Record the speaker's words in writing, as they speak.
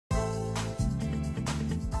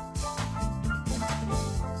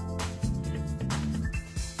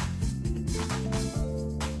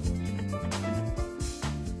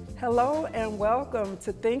Hello and welcome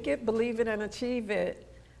to Think It, Believe It, and Achieve It.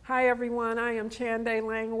 Hi everyone, I am Chanday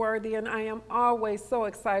Langworthy and I am always so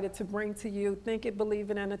excited to bring to you Think It,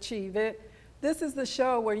 Believe It, and Achieve It. This is the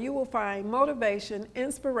show where you will find motivation,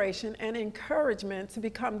 inspiration, and encouragement to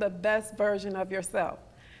become the best version of yourself.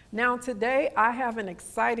 Now today I have an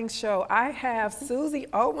exciting show. I have Susie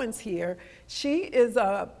Owens here. She is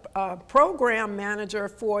a program manager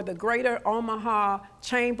for the Greater Omaha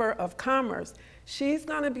Chamber of Commerce. She's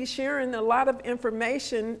going to be sharing a lot of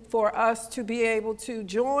information for us to be able to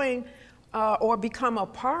join or become a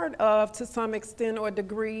part of, to some extent or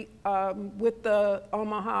degree, with the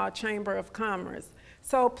Omaha Chamber of Commerce.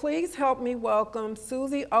 So please help me welcome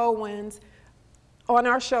Susie Owens on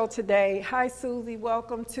our show today. Hi Susie,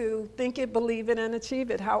 welcome to Think It, Believe It, and Achieve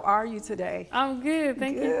It. How are you today? I'm good.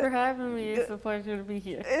 Thank you for having me. It's a pleasure to be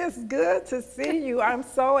here. It's good to see you. I'm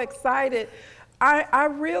so excited. I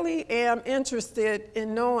really am interested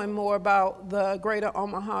in knowing more about the Greater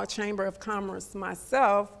Omaha Chamber of Commerce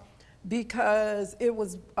myself, because it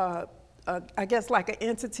was, I guess, like an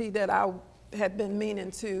entity that I had been meaning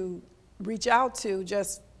to reach out to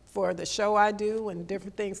just for the show I do and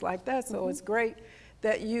different things like that. So it's great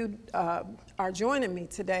that you are joining me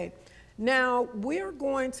today. Now, we're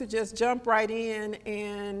going to just jump right in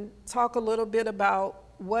and talk a little bit about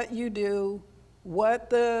what you do, what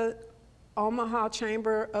the Omaha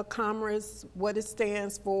Chamber of Commerce, what it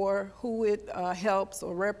stands for, who it helps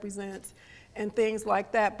or represents, and things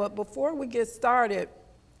like that. But before we get started,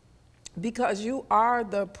 because you are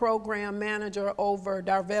the program manager over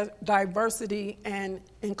diversity and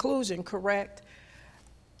inclusion, correct?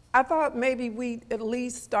 I thought maybe we'd at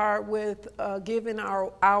least start with giving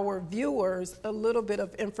our viewers a little bit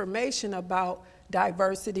of information about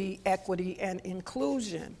diversity, equity, and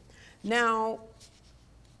inclusion. Now,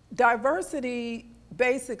 diversity,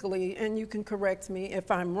 basically, and you can correct me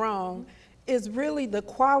if I'm wrong, is really the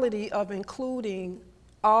quality of including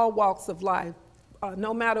all walks of life,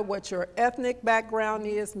 no matter what your ethnic background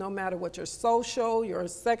is, no matter what your social, your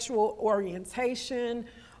sexual orientation,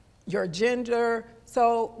 your gender.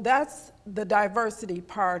 So that's the diversity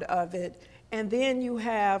part of it. And then you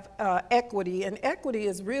have equity, and equity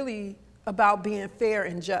is really about being fair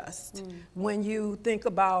and just. When you think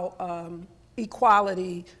about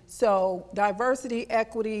equality. So diversity,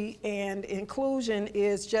 equity, and inclusion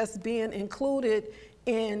is just being included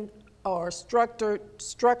in or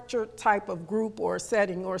structured type of group or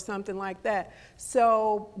setting or something like that.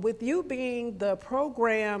 So with you being the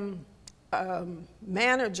program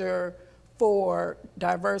manager for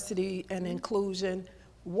diversity and inclusion,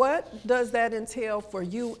 what does that entail for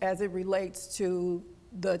you as it relates to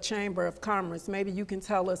the Chamber of Commerce? Maybe you can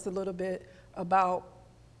tell us a little bit about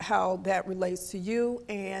how that relates to you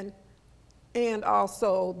and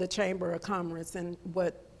also the Chamber of Commerce and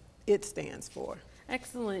what it stands for.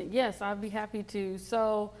 Excellent. Yes, I'd be happy to.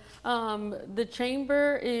 So the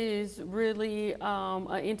Chamber is really an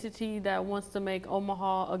entity that wants to make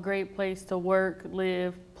Omaha a great place to work,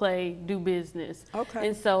 live, play, do business. Okay.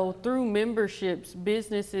 And so through memberships,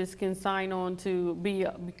 businesses can sign on to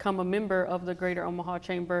become a member of the Greater Omaha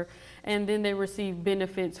Chamber, and then they receive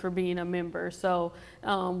benefits for being a member. So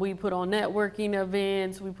we put on networking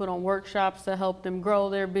events, we put on workshops to help them grow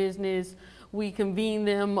their business. We convene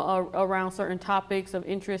them around certain topics of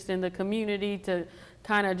interest in the community to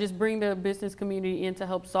kind of just bring the business community in to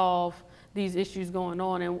help solve these issues going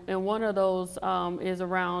on. And one of those is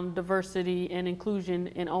around diversity and inclusion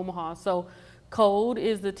in Omaha. So CODE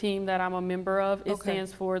is the team that I'm a member of. It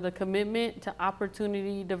stands for the Commitment to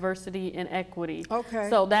Opportunity, Diversity, and Equity. Okay.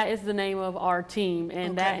 So that is the name of our team,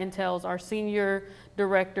 and that entails our senior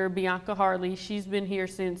director, Bianca Harley. She's been here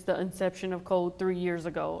since the inception of CODE 3 years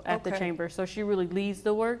ago at the Chamber. So she really leads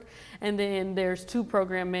the work. And then there's two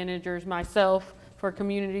program managers, myself for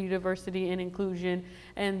Community, Diversity, and Inclusion.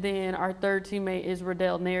 And then our third teammate is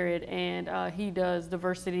Riddell Narrett, and he does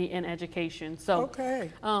Diversity and Education. So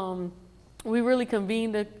we really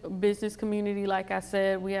convene the business community. Like I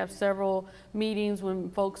said, we have several meetings when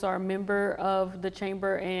folks are a member of the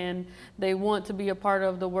Chamber and they want to be a part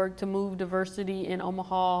of the work to move diversity in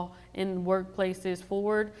Omaha in workplaces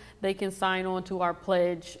forward. They can sign on to our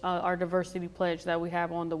pledge, our diversity pledge that we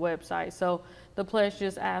have on the website. So the pledge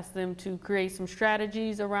just asks them to create some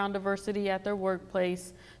strategies around diversity at their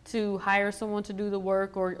workplace, to hire someone to do the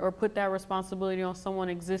work or put that responsibility on someone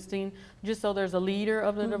existing, just so there's a leader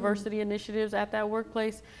of the diversity initiatives at that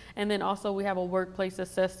workplace. And then also we have a workplace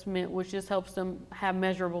assessment, which just helps them have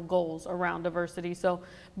measurable goals around diversity. So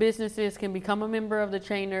businesses can become a member of the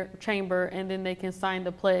chamber, and then they can sign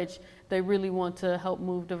the pledge they really want to help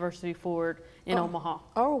move diversity forward in Omaha.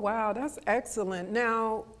 Oh, wow, that's excellent.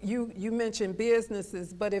 Now, you mentioned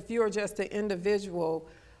businesses, but if you're just an individual,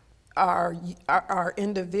 are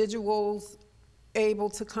individuals able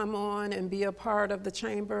to come on and be a part of the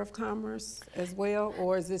Chamber of Commerce as well,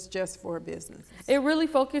 or is this just for businesses? It really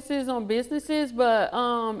focuses on businesses, but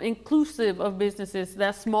inclusive of businesses.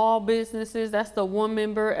 That's small businesses. That's the one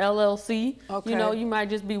member LLC. Okay. You know, you might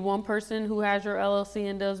just be one person who has your LLC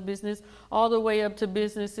and does business, all the way up to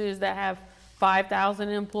businesses that have 5,000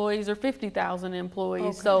 employees or 50,000 employees.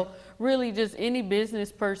 Okay. So really just any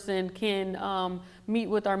business person can meet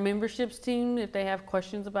with our memberships team if they have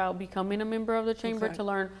questions about becoming a member of the chamber, Okay. to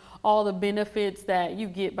learn all the benefits that you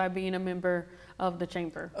get by being a member of the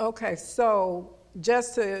chamber. Okay, so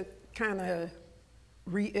just to kind of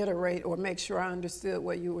reiterate or make sure I understood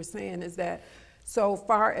what you were saying, is that so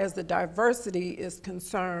far as the diversity is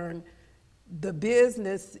concerned, the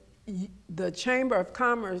business, the Chamber of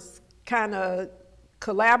Commerce kind of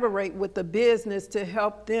collaborate with the business to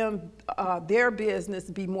help them, their business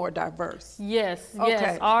be more diverse. Yes, Okay.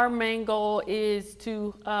 yes. Our main goal is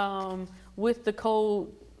to, with the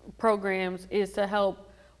code programs, is to help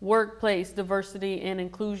workplace diversity and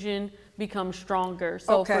inclusion become stronger.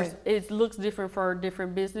 So Okay. it looks different for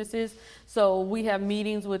different businesses. So we have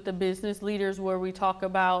meetings with the business leaders where we talk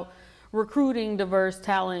about recruiting diverse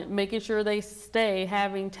talent, making sure they stay,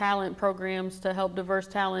 having talent programs to help diverse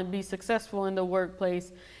talent be successful in the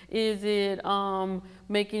workplace. Is it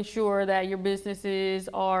making sure that your businesses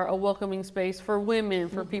are a welcoming space for women,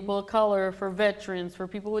 for people of color, for veterans, for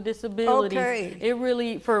people with disabilities? Okay. It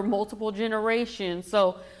really, for multiple generations.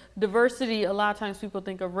 So diversity, a lot of times people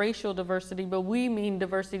think of racial diversity, but we mean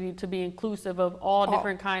diversity to be inclusive of all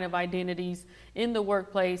different kind of identities in the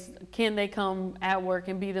workplace. Can they come at work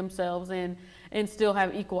and be themselves and still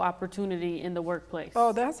have equal opportunity in the workplace?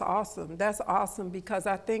 Oh, that's awesome. That's awesome, because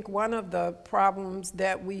I think one of the problems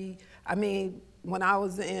that I mean, when I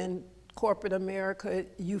was in corporate America,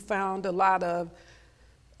 you found a lot of,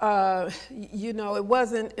 you know, it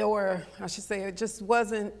wasn't, or I should say, it just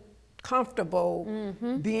wasn't comfortable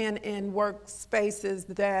being in workspaces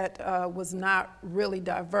that was not really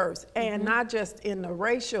diverse, and not just in the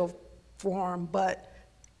racial form, but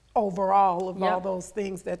overall of all those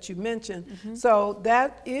things that you mentioned. So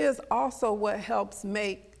that is also what helps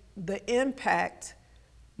make the impact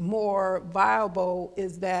more viable,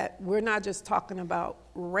 is that we're not just talking about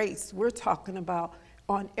race, we're talking about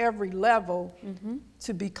on every level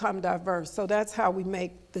to become diverse. So that's how we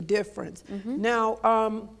make the difference.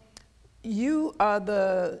 Now, you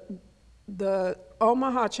the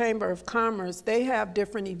Omaha Chamber of Commerce, they have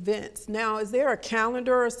different events. Now, is there a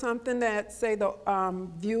calendar or something that, say, the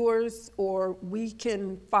viewers or we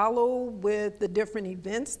can follow with the different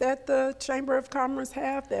events that the Chamber of Commerce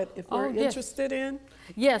have, that if we're interested in?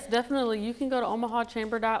 Yes, definitely. You can go to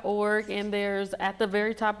omahachamber.org, and there's, at the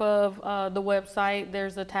very top of the website,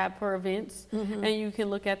 there's a tab for events, and you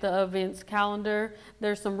can look at the events calendar.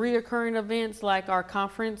 There's some reoccurring events like our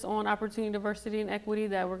conference on opportunity, diversity, and equity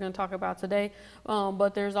that we're going to talk about today,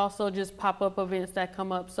 but there's also just pop-up events that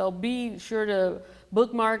come up. So be sure to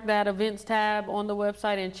bookmark that events tab on the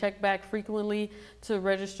website and check back frequently to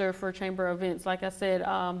register for chamber events. Like I said,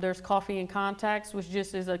 there's Coffee and Contacts, which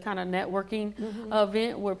just is a kind of networking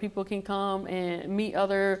event where people can come and meet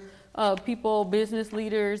other people, business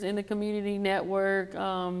leaders in the community, network,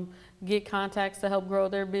 get contacts to help grow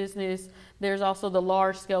their business. There's also the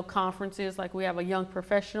large scale conferences, like we have a young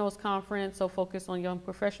professionals conference, so focus on young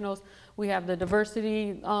professionals. We have the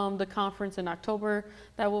diversity, the conference in October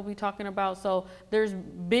that we'll be talking about. So there's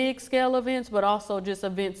big scale events, but also just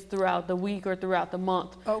events throughout the week or throughout the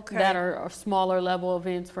month that are smaller level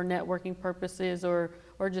events for networking purposes or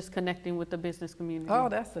just connecting with the business community. Oh,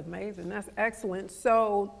 that's amazing. That's excellent.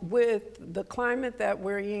 So with the climate that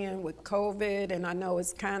we're in with COVID, and I know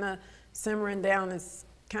it's kind of simmering down, it's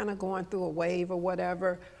kind of going through a wave or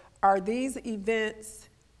whatever, are these events,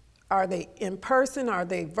 are they in person, are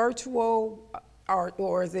they virtual,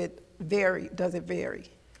 or is it does it vary?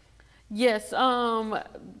 Yes,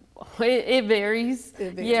 it varies.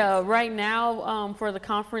 Yeah, right now for the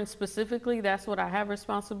conference specifically, that's what I have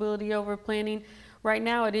responsibility over planning. Right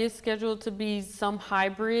now it is scheduled to be some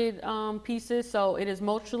hybrid pieces, so it is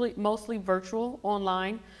mostly virtual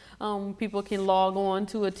online. People can log on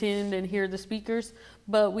to attend and hear the speakers,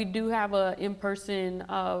 but we do have a in-person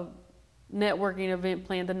networking event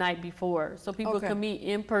planned the night before. So people can meet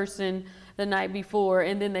in person the night before,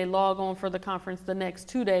 and then they log on for the conference the next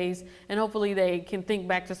 2 days, and hopefully they can think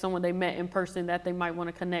back to someone they met in person that they might want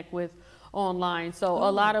to connect with online. So a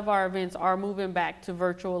lot of our events are moving back to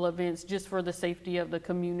virtual events just for the safety of the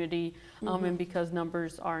community, and because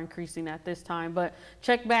numbers are increasing at this time. But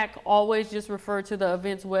check back, always just refer to the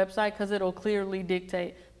events website, because it'll clearly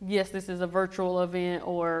dictate, yes, this is a virtual event,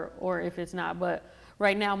 or if it's not. But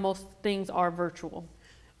right now, most things are virtual.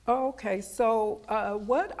 Okay, so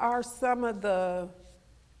what are some of the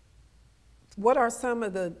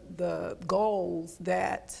goals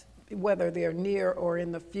that, whether they're near or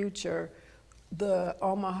in the future, the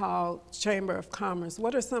Omaha Chamber of Commerce,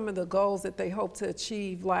 what are some of the goals that they hope to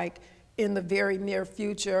achieve, like in the very near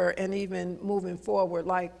future and even moving forward?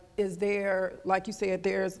 Like, is there, like you said,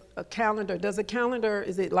 there's a calendar. Does a calendar,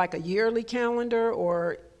 is it like a yearly calendar,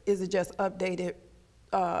 or is it just updated,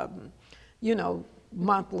 you know,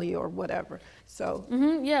 monthly or whatever? So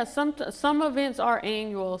yeah, some events are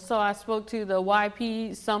annual. So I spoke to the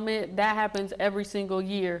YP Summit, that happens every single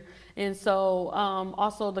year. And so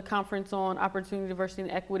also the Conference on Opportunity, Diversity,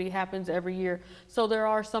 and Equity happens every year. So there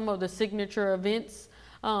are some of the signature events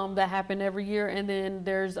that happen every year, and then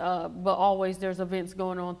there's but always there's events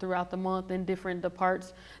going on throughout the month in different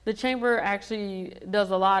departments. The Chamber actually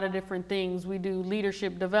does a lot of different things. We do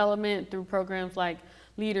leadership development through programs like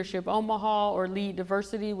Leadership Omaha or Lead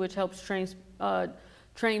Diversity, which helps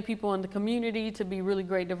train people in the community to be really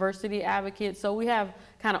great diversity advocates. So we have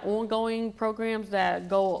kind of ongoing programs that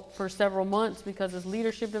go for several months because it's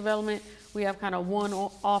leadership development. We have kind of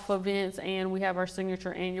one-off events, and we have our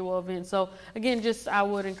signature annual event. So again, just I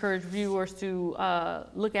would encourage viewers to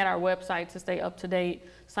look at our website to stay up to date,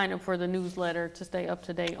 sign up for the newsletter to stay up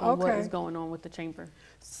to date on what is going on with the Chamber.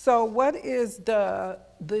 So what is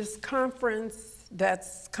this conference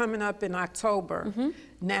that's coming up in October?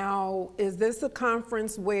 Now, is this a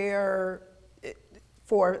conference where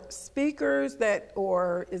for speakers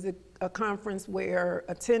or is it a conference where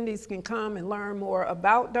attendees can come and learn more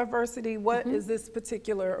about diversity? What is this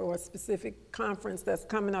particular or specific conference that's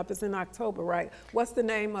coming up? It's in October, right? What's the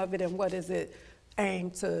name of it, and what is it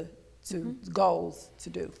aimed to goals to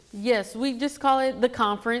do? Yes, we just call it the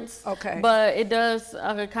conference. Okay. But it does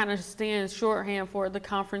kind of stand shorthand for the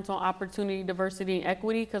Conference on Opportunity, Diversity, and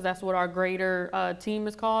Equity, because that's what our greater team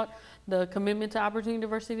is called, the Commitment to Opportunity,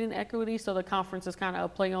 Diversity, and Equity. So the conference is kind of a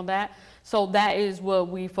play on that. So that is what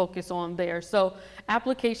we focus on there. So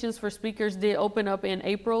applications for speakers did open up in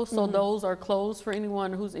April. So those are closed for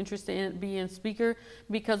anyone who's interested in being speaker,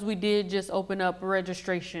 because we did just open up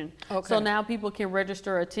registration. Okay. So now people can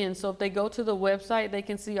register, attend. So if they go to the website, they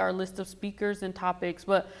can see our list of speakers and topics.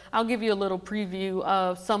 But I'll give you a little preview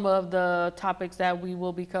of some of the topics that we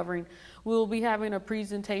will be covering. We'll be having a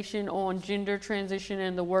presentation on gender transition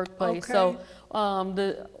in the workplace. Okay. So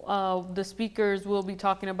the speakers will be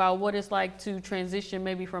talking about what it's like to transition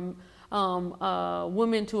maybe from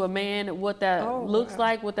woman to a man, what that looks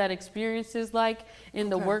like, what that experience is like in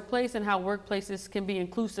the workplace, and how workplaces can be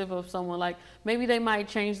inclusive of someone. Like maybe they might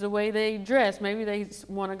change the way they dress, maybe they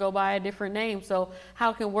want to go by a different name. So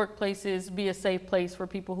how can workplaces be a safe place for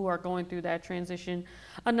people who are going through that transition?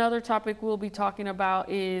 Another topic we'll be talking about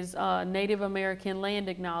is Native American land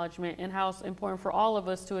acknowledgement, and how it's important for all of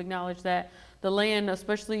us to acknowledge that the land,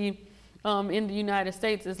 especially in the United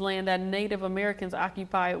States, is land that Native Americans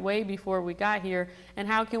occupied way before we got here, and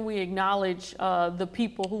how can we acknowledge the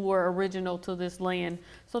people who were original to this land?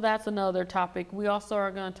 So that's another topic. We also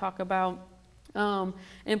are going to talk about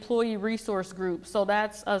employee resource groups. So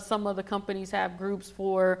that's some of the companies have groups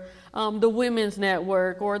for the Women's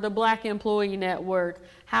Network or the Black Employee Network.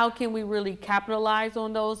 How can we really capitalize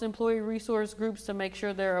on those employee resource groups to make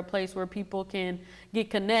sure they're a place where people can get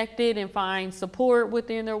connected and find support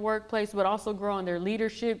within their workplace, but also grow in their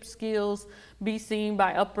leadership skills, be seen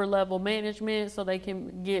by upper level management so they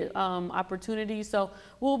can get opportunities. So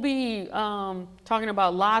we'll be talking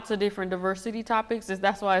about lots of different diversity topics.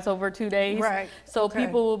 That's why it's over 2 days. Right. So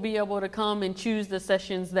people will be able to come and choose the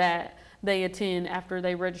sessions that they attend after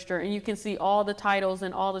they register. And you can see all the titles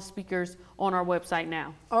and all the speakers on our website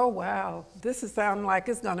now. Oh, wow. This is sounding like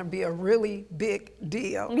it's going to be a really big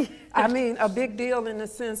deal. I mean, a big deal in the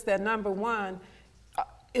sense that, number one,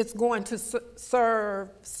 it's going to serve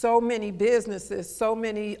so many businesses,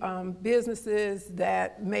 businesses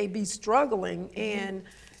that may be struggling, and,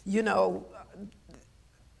 you know,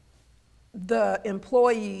 the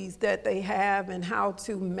employees that they have and how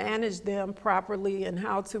to manage them properly and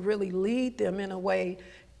how to really lead them in a way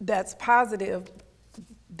that's positive,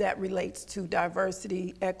 that relates to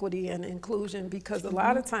diversity, equity, and inclusion. Because a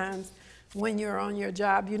lot of times when you're on your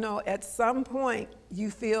job, you know, at some point you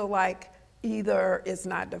feel like either it's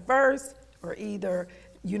not diverse, or either,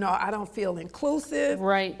 you know, I don't feel inclusive,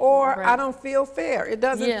 or I don't feel fair. It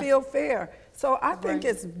doesn't feel fair. So I think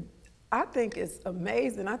it's I think it's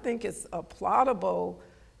amazing. I think it's applaudable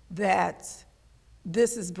that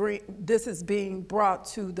this is being brought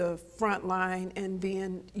to the front line and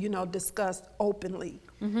being, you know, discussed openly.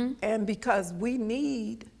 And because we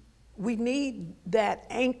need that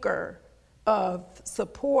anchor of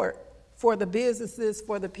support for the businesses,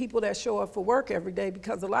 for the people that show up for work every day,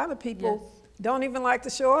 because a lot of people don't even like to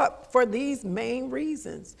show up for these main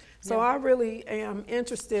reasons. So I really am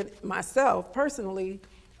interested myself personally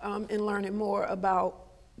in learning more about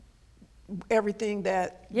everything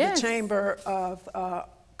that the Chamber of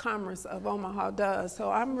Commerce of Omaha does.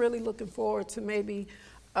 So I'm really looking forward to maybe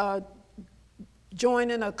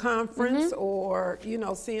joining a conference or, you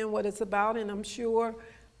know, seeing what it's about. And I'm sure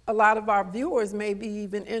a lot of our viewers may be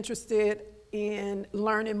even interested in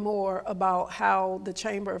learning more about how the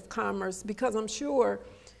Chamber of Commerce, because I'm sure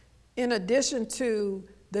in addition to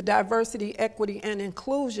the diversity, equity, and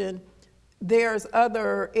inclusion, there's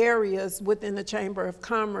other areas within the Chamber of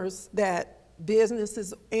Commerce that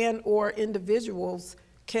businesses and or individuals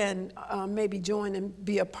can maybe join and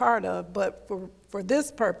be a part of. But for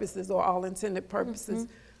this purposes, or all intended purposes,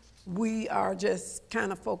 we are just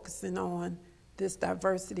kind of focusing on this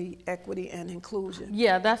diversity, equity, and inclusion.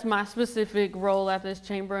 Yeah, that's my specific role at this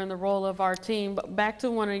chamber and the role of our team. But back to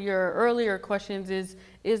one of your earlier questions is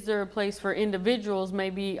there a place for individuals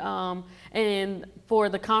maybe? And for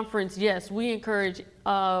the conference, yes, we encourage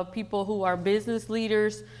people who are business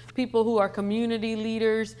leaders, people who are community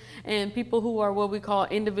leaders, and people who are what we call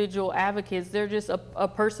individual advocates. They're just a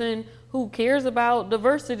person who cares about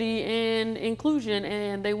diversity and inclusion,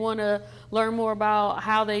 and they want to learn more about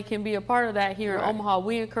how they can be a part of that here in Omaha.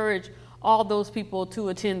 We encourage all those people to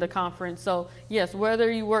attend the conference. So yes,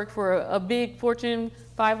 whether you work for a big Fortune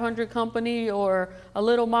 500 company or a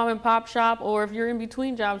little mom and pop shop, or if you're in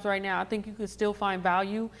between jobs right now, I think you could still find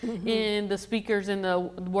value in the speakers and the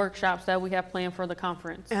workshops that we have planned for the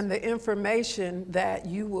conference. And the information that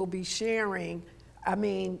you will be sharing, I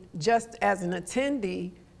mean, just as an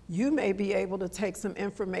attendee, you may be able to take some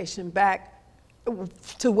information back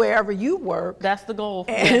to wherever you work. That's the goal.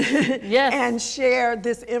 And, and share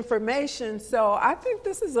this information. So I think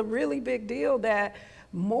this is a really big deal that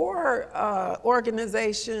more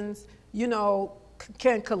organizations, you know,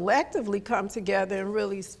 can collectively come together and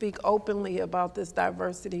really speak openly about this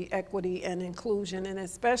diversity, equity, and inclusion, and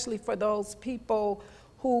especially for those people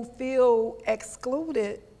who feel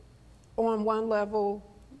excluded on one level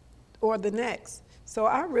or the next. So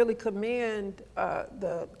I really commend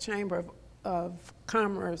the Chamber of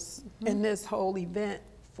Commerce in this whole event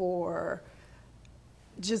for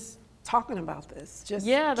just talking about this, just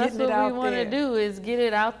that's what we want to do, is get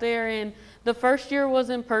it out there. And the first year was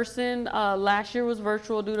in person, last year was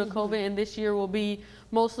virtual due to COVID, and this year will be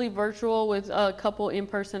mostly virtual with a couple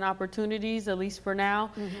in-person opportunities, at least for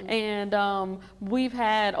now. And we've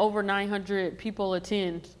had over 900 people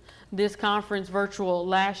attend this conference virtual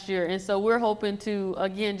last year, and so we're hoping to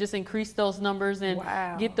again just increase those numbers and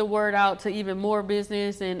get the word out to even more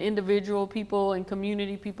business and individual people and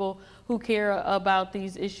community people who care about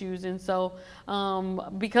these issues. And so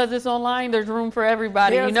because it's online, there's room for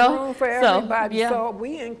everybody. There's room for everybody. So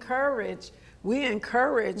we encourage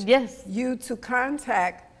you to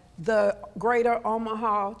contact the Greater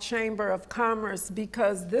Omaha Chamber of Commerce,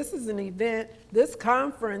 because this is an event, this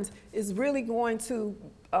conference is really going to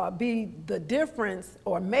be the difference,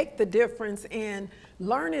 or make the difference in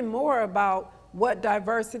learning more about what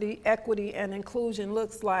diversity, equity, and inclusion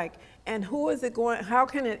looks like, and who is it going, how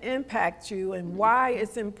can it impact you, and why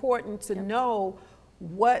it's important to know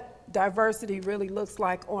what diversity really looks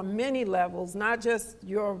like on many levels, not just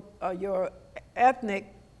your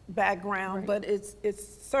ethnic background, but it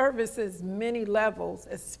services many levels,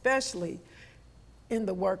 especially in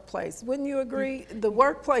the workplace. Wouldn't you agree? The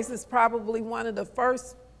workplace is probably one of the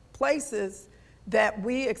first places that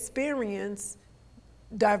we experience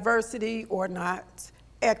diversity or not,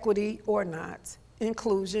 equity or not,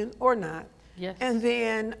 inclusion or not. And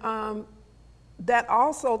then that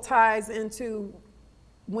also ties into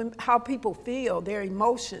how people feel, their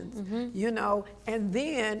emotions, you know. And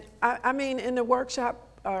then, I mean, in the workshop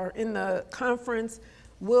or in the conference,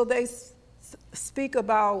 will they speak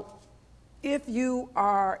about if you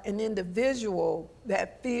are an individual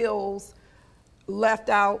that feels left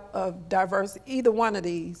out of diversity, either one of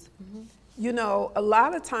these, you know, a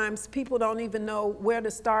lot of times people don't even know where to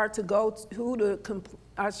start, to go to, who to,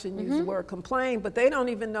 I shouldn't use the word complain, but they don't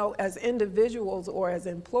even know as individuals or as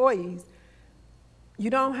employees. You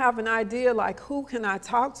don't have an idea, like, who can I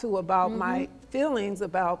talk to about my feelings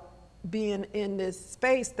about being in this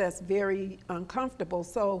space that's very uncomfortable.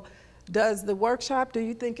 So does the workshop, do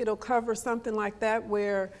you think it'll cover something like that,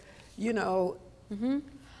 where you know,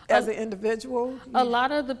 as an individual? A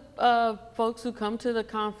lot of the folks who come to the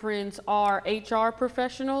conference are HR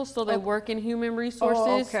professionals, so they work in human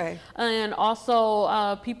resources. Oh, okay. And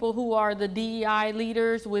also people who are the DEI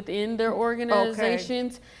leaders within their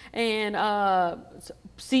organizations. And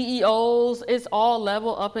CEOs, it's all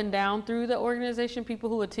level up and down through the organization, people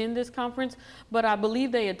who attend this conference, but I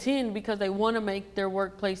believe they attend because they want to make their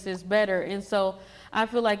workplaces better. And so I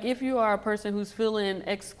feel like if you are a person who's feeling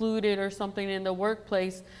excluded or something in the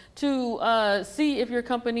workplace, to see if your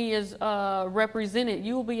company is represented,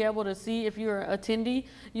 you will be able to see, if you're an attendee,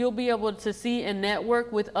 you'll be able to see and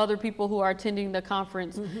network with other people who are attending the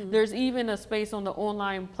conference. There's even a space on the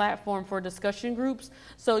online platform for discussion groups,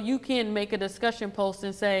 so you can make a discussion post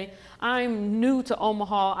and say, I'm new to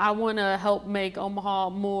Omaha, I want to help make Omaha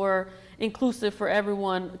more inclusive for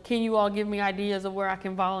everyone. Can you all give me ideas of where I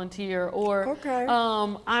can volunteer? Or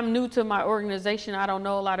I'm new to my organization, I don't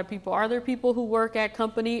know a lot of people. Are there people who work at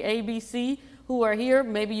company ABC who are here?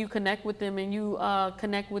 Maybe you connect with them and you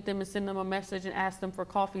connect with them and send them a message and ask them for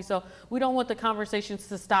coffee. So we don't want the conversations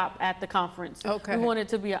to stop at the conference. We want it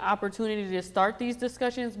to be an opportunity to start these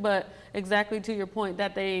discussions, but exactly to your point,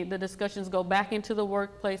 that the discussions go back into the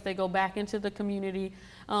workplace, they go back into the community,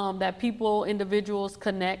 that people, individuals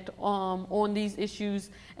connect on these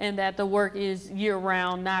issues, and that the work is year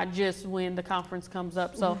round, not just when the conference comes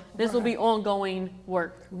up. So this will be ongoing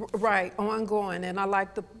work. Right, ongoing. And I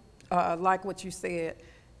like like what you said.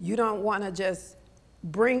 You don't want to just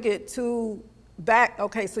bring it back.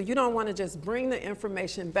 Okay, so you don't want to just bring the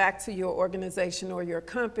information back to your organization or your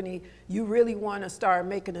company. You really want to start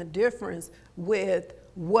making a difference with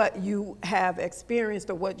what you have experienced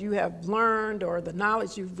or what you have learned or the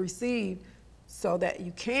knowledge you've received, so that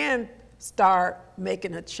you can start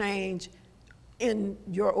making a change in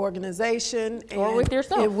your organization or with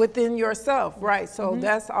yourself. Within yourself, right? So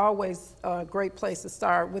that's always a great place to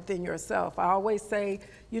start, within yourself. I always say,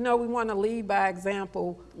 you know, we want to lead by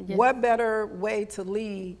example. What better way to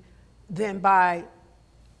lead than by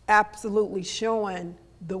absolutely showing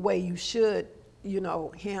the way you should, you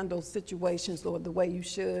know, handle situations, or the way you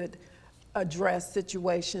should address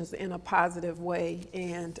situations in a positive way.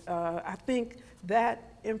 And I think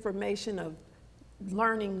that information of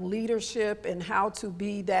learning leadership and how to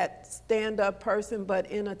be that stand-up person, but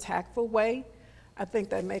in a tactful way, I think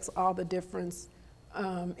that makes all the difference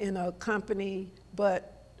in a company.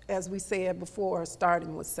 But as we said before,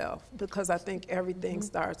 starting with self, because I think everything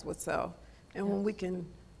starts with self. And when we can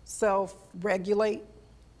self-regulate,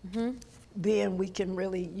 then we can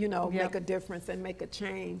really, you know, make a difference and make a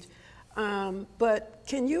change. But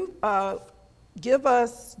can you give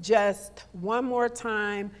us just one more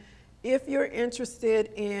time, if you're interested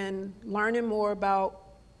in learning more about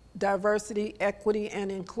diversity, equity,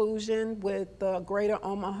 and inclusion with the Greater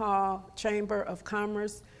Omaha Chamber of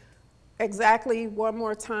Commerce, exactly one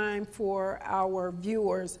more time for our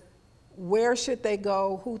viewers, where should they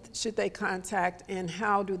go, who should they contact, and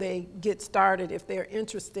how do they get started if they're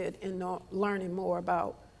interested in learning more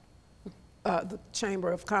about the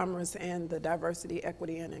Chamber of Commerce and the diversity,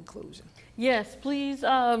 equity, and inclusion? Yes, please,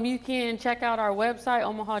 you can check out our website,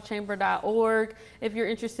 omahachamber.org. If you're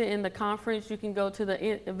interested in the conference, you can go to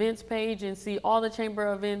the events page and see all the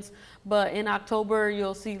chamber events. But in October,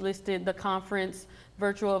 you'll see listed the conference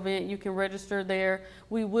virtual event. You can register there.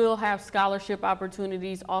 We will have scholarship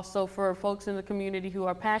opportunities also for folks in the community who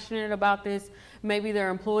are passionate about this. Maybe their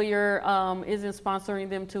employer isn't sponsoring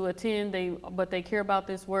them to attend, but they care about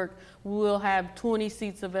this work. We'll have 20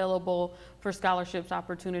 seats available for scholarships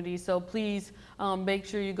opportunities. So please make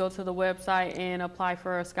sure you go to the website and apply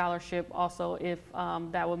for a scholarship also, if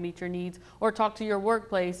that will meet your needs, or talk to your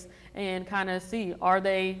workplace and kind of see, are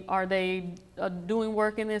they doing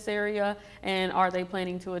work in this area, and are they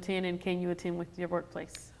planning to attend, and can you attend with your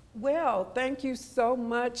workplace? Well, thank you so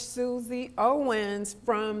much, Susie Owens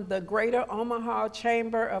from the Greater Omaha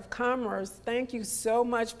Chamber of Commerce. Thank you so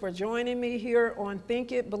much for joining me here on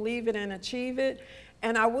Think It, Believe It, and Achieve It.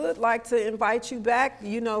 And I would like to invite you back,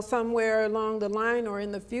 you know, somewhere along the line or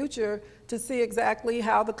in the future, to see exactly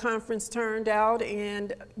how the conference turned out,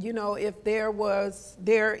 and, you know, if there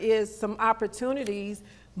is some opportunities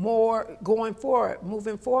more going forward,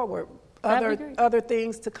 moving forward. Other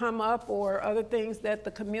things to come up, or other things that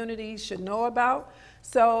the community should know about.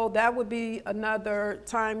 So that would be another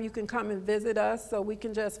time you can come and visit us, so we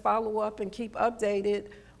can just follow up and keep updated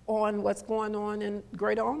on what's going on in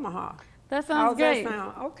Greater Omaha. That sounds great. How's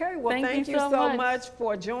that sound? Okay, well, thank you so much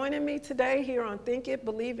for joining me today here on Think It,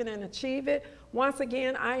 Believe It, and Achieve It. Once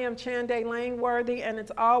again, I am Chande Langworthy, and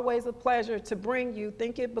it's always a pleasure to bring you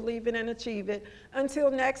Think It, Believe It, and Achieve It. Until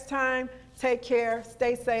next time, take care,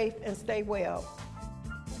 stay safe, and stay well.